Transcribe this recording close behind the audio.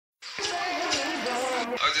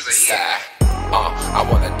Cyyy. I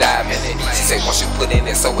wanna dive in it. She say once you put in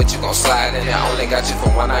it, so what you gon' slide in it? I only got you for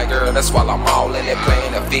one night, girl, that's why I'm all in it.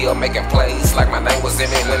 Playing the field, making plays like my name was in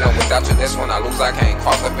it. When I'm without you, that's when I lose, I can't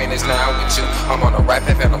cross the finish. Now with you, I'm on the right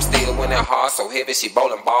path and I'm still winning hard. So heavy, she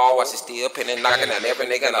bowling ball while she still pinning, knocking at every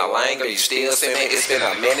nigga in the lane. Girl, you still see me, it's been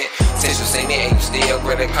a minute since you see me and you still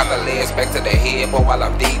grinning. Caught the legs back to the head, but while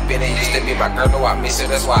I'm deep in it, used to be my girl, know I miss her,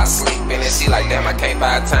 that's why I sleep in it. She like, damn, I came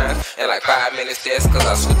 5 times in like 5 minutes, that's cause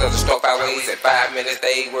I switched up the stroke 5 ways in 5 minutes.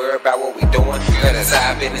 They worry about what we doing. That is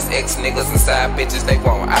side business, ex niggas and side bitches. They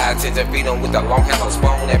want eye attention, beat them with the long handle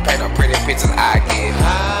spoon and paint them pretty pictures. I get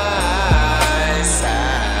high,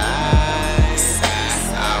 side,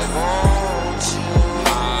 side. I want you,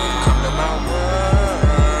 come to my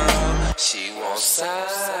world. She wants side.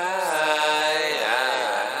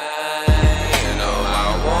 You know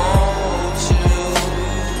I want you,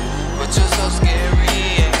 but you're so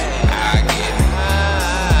scary. I get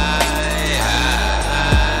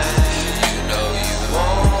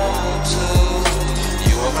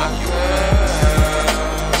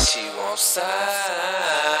Cyyy.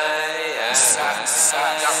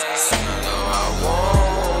 You know I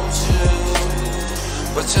want you,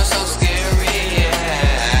 but you're so